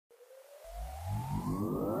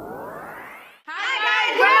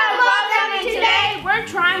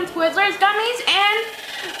open Twizzlers gummies and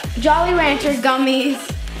Jolly Rancher gummies.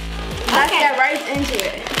 Let's get right into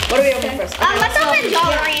it. What do we open first? Okay, let's open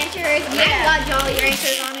Jolly Ranchers. Yeah, I love Jolly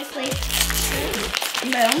Ranchers, honestly.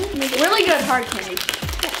 Really good hard candy.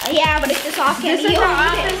 Yeah, but it's the soft candy. This is the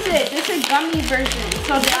opposite. This is gummy version.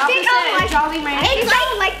 So the opposite is Jolly Rancher.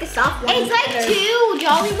 It's like the soft one. It's like two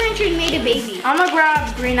Jolly Ranchers made a baby. I'm gonna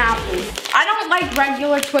grab green apple. I don't like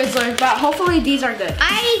regular Twizzlers, but hopefully these are good.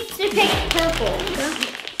 I need to pick purple.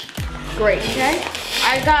 Great. Okay.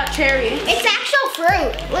 I got cherry. It's actual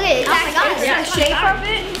fruit. Look at it. Oh my God. The shape of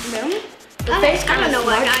it. The face kind of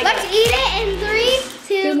smudged. Let's eat it in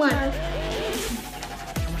 3, 2, 1.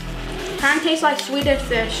 Kind of tastes like Swedish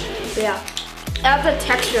fish. Yeah. It has the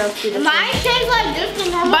texture of Swedish fish. Mine tastes like just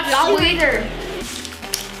a normal but sweeter.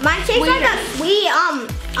 Mine tastes like a sweet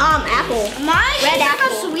apple. Mine tastes like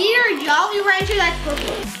a sweeter Jolly Rancher that's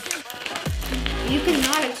purple. You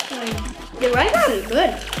cannot explain. The red one is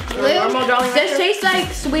good. Normal Jolly Rancher. This tastes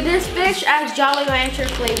like Swedish fish as Jolly Rancher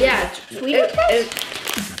flavor. Yeah, Swedish fish.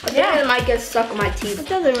 It might get stuck in my teeth.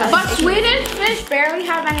 But Swedish fish barely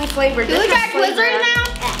have any flavor. Do we try Twizzlers now?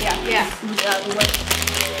 Yeah.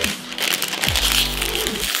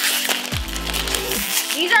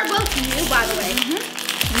 These are both new, by the way.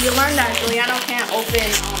 You learned that Juliano can't open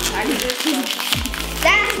packages.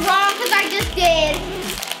 That's wrong because I just did.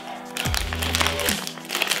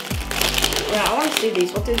 Yeah, I want to see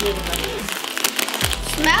these. What do these look like?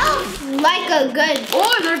 Smells like a good.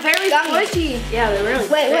 Oh, they're very squishy. Yeah, they're really.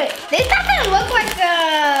 Wait. This doesn't look like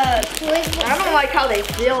a Twizzler. I don't like how they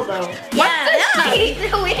feel though. Yeah,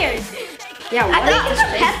 it's weird. Yeah, I thought it was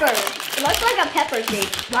a pepper. It looks like a pepper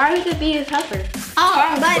shape. Why would it be a pepper?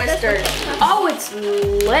 Oh, Twister. Oh, it's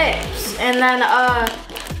lips. And then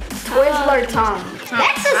Twizzler tongue.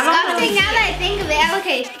 That's disgusting now that I think of it.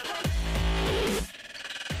 Okay.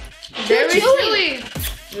 Very chewy.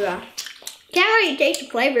 Yeah. Can't really taste the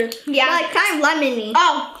flavor. Yeah. Like kind of lemony.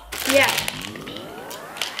 Oh, yeah.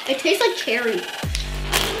 It tastes like cherry.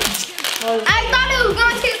 I thought it was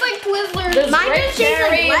gonna taste like Twizzlers. Mine just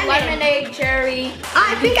tastes like lemonade, cherry.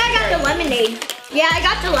 I think I got the lemonade. Yeah, I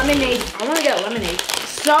got the lemonade. I want to get lemonade.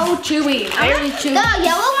 So chewy, very chewy. The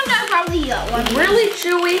yellow one I probably got one. Really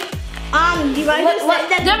chewy. Do you want to say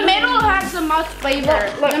that? The middle has the most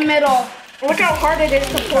flavor. Look. The middle. Look how hard it is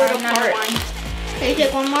to pull it apart. Can you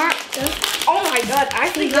take one more? Oh my God!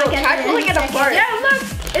 Actually, try pulling it apart. Yeah, look.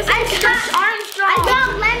 It's like Stretch Armstrong. I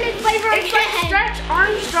got lemon flavor. It's like Stretch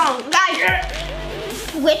Armstrong. Guys,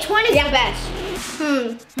 which one is the best?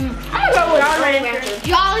 I'm gonna go with Jolly Rancher.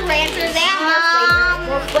 Jolly Rancher. They have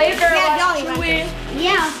More flavor, yeah, less Jolly chewy.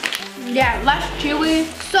 Yeah. Yeah, less chewy.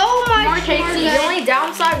 So much More tasty. The only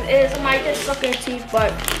downside is it might get stuck in your teeth, but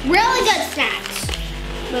really good snacks.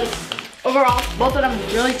 Overall, both of them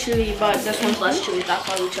really chewy, but this one's less chewy. That's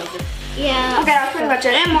why we chose it. Yeah. okay, that's pretty much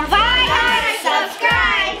it. And more. Bye, guys.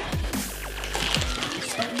 Subscribe.